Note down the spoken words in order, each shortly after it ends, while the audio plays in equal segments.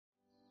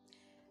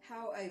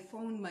How I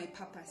found my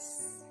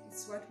purpose.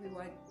 It's what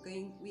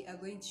we are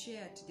going to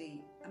share today.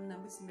 I'm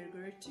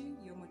marjorly,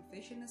 your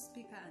motivational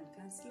speaker and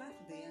counselor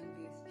for the young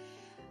youth.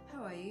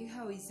 How are you?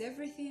 How is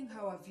everything?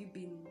 How have you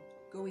been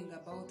going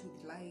about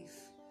with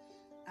life?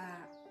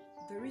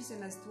 The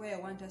reason as to why I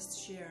want us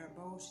to share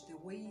about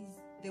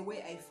the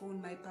way I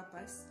found my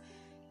purpose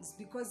is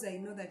because I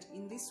know that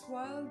in this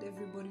world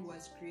everybody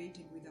was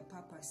created with a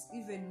purpose.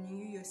 Even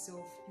you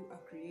yourself, you are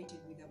created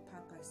with a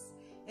purpose.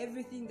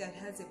 Everything that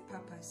has a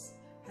purpose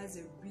has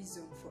a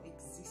reason for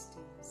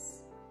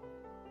existence,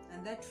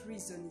 and that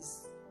reason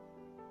is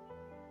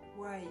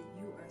why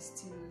you are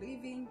still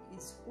living,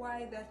 is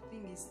why that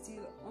thing is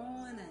still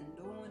on and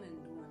on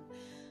and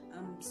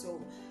on.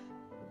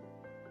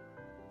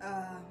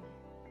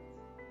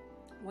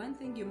 One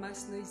thing you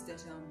must know is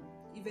that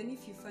even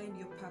if you find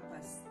your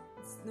purpose,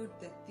 it's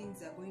not that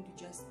things are going to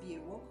just be a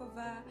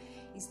walkover.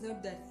 It's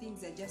not that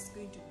things are just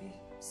going to be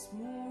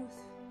smooth,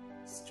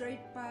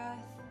 straight path,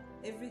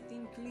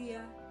 everything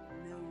clear.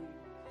 No.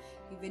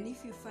 Even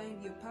if you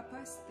find your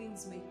purpose,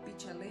 things might be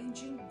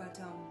challenging, but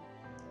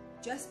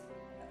just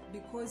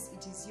because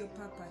it is your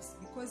purpose,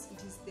 because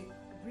it is the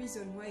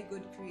reason why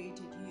God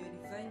created you, your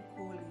divine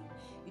calling,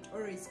 it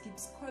always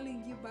keeps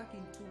calling you back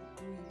into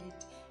doing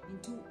it,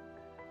 into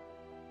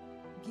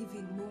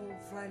giving more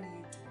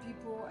value to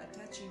people,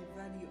 attaching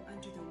value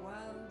unto the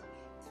world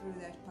through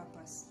that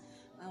purpose.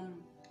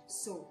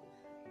 So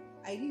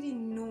I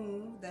didn't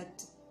know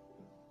that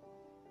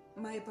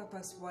my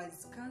purpose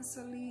was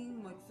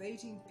counseling,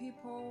 motivating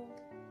people,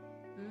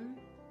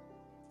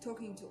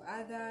 talking to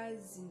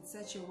others in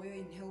such a way,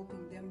 in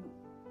helping them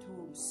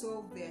to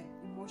solve their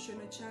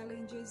emotional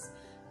challenges.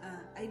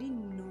 I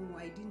didn't know.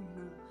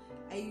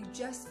 I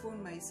just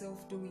found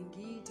myself doing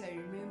it. I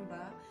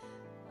remember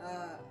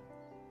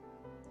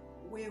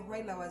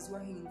while I was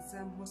working in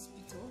some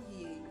hospital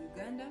here in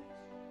Uganda,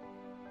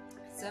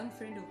 some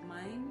friend of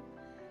mine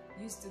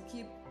used to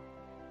keep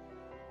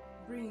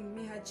bringing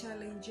me her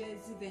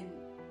challenges, even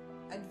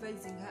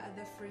advising her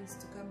other friends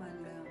to come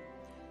and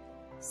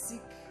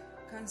seek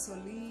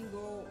counseling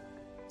or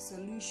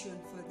solution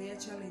for their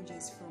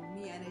challenges from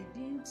me. And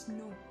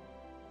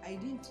I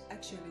didn't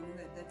actually know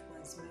that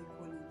was my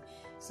calling.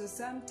 So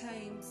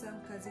sometimes some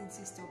cousin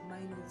sister of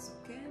mine also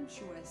came.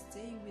 She was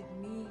staying with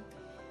me,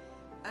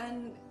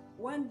 and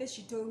one day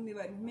she told me,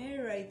 "But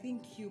Mary, I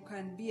think you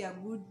can be a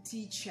good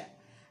teacher.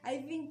 I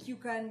think you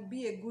can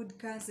be a good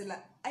counselor."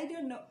 I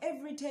don't know,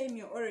 every time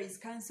you're always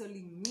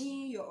counseling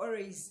me, you're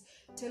always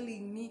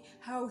telling me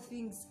how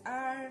things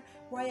are,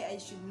 why I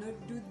should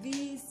not do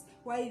this,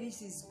 why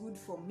this is good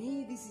for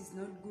me, this is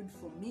not good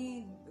for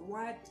me,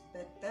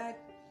 that.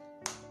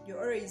 You're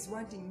always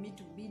wanting me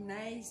to be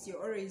nice,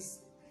 you're always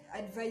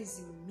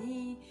advising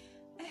me.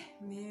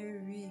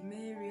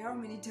 Mary, how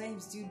many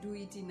times do you do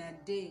it in a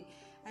day?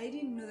 I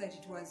didn't know that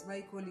it was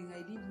my calling.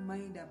 I didn't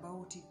mind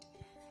about it.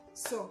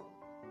 So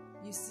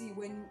you see,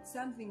 when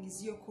something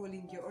is your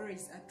calling, you're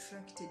always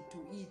attracted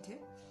to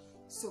it.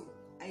 So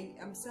I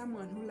am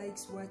someone who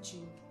likes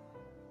watching.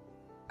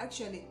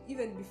 Actually,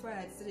 even before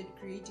I had started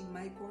creating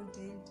my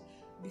content,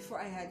 before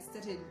I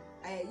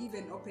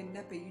even opened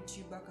up a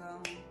YouTube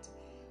account,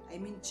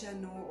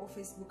 channel or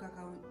Facebook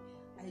account,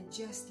 I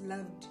just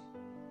loved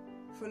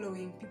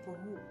following people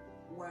who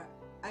were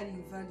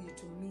adding value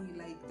to me,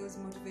 like those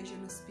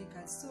motivational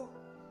speakers. So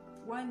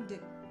one day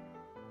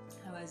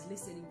I was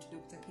listening to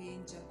Dr.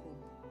 Jacob,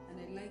 and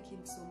I like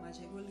him so much.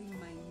 I call him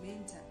my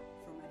mentor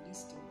from a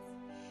distance.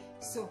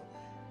 So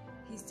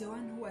he's the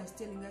one who was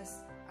telling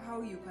us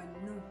how you can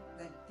know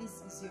that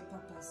this is your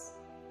purpose.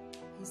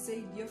 He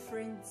said your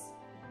friends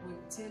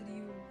will tell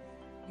you,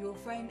 you'll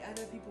find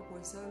other people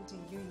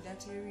consulting you in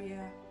that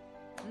area.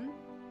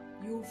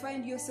 You'll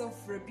find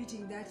yourself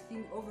repeating that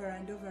thing over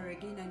and over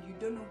again, and you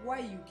don't know why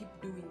you keep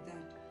doing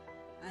that.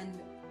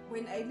 And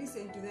when I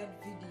listened to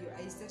that video,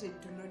 I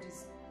started to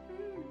notice,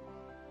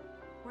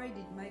 why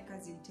did my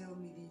cousin tell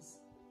me this?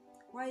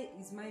 Why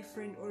is my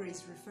friend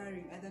always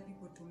referring other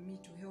people to me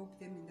to help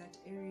them in that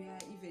area,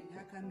 even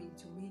her coming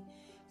to me?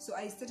 So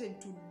I started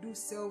to do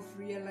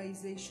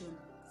self-realization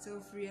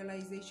through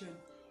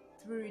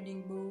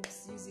reading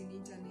books, using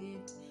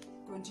internet,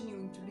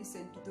 continuing to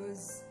listen to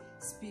those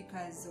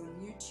speakers on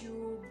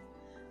YouTube.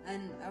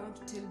 And I want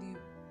to tell you,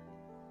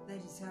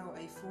 that is how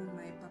I found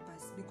my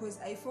purpose, because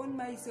I found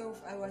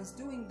myself, I was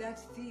doing that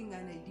thing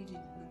and I didn't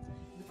know.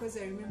 Because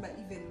I remember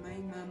even my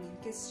mom, in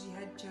case she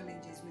had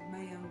challenges with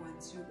my young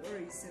ones, she would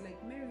always say,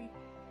 like, Mary,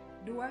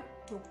 do I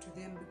talk to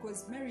them?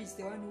 Because Mary is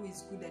the one who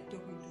is good at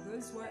talking to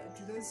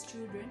those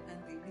children,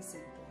 and they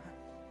listen to her.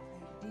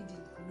 I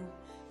didn't know.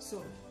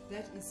 So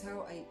that is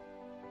how I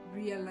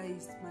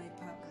realized my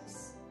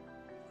purpose,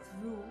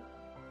 through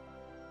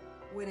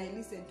when I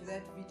listened to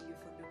that video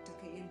for Dr.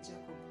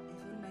 Jacob. I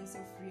found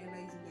myself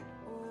realizing that,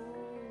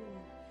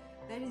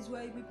 that is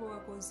why people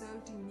are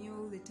consulting me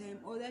all the time.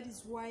 That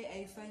is why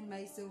I find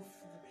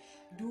myself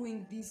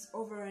doing this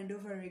over and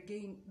over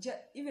again,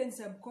 even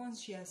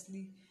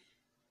subconsciously.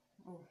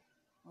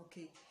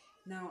 Okay,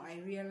 now I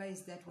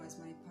realized that was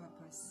my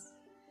purpose.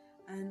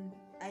 And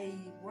I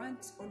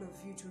want all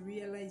of you to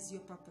realize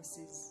your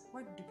purposes.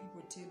 What do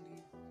people tell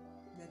you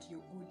that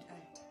you're good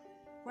at?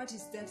 What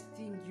is that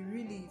thing you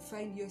really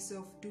find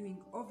yourself doing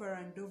over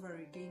and over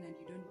again and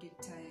you don't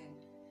get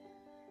tired?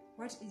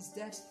 What is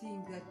that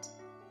thing that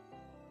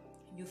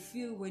you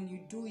feel when you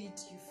do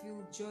it, you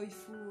feel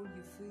joyful,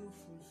 you feel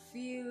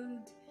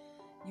fulfilled,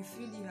 you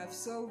feel you have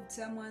solved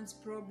someone's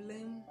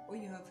problem or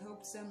you have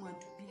helped someone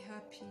to be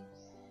happy?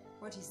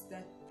 What is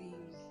that thing?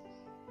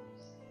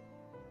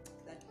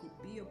 That could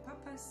be your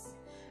purpose.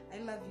 I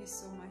love you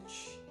so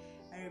much.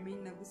 I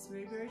remain Nagus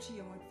Marjorly,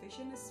 your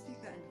motivational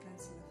speaker and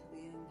counselor for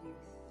the young youth.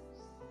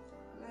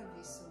 Love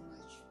you so much.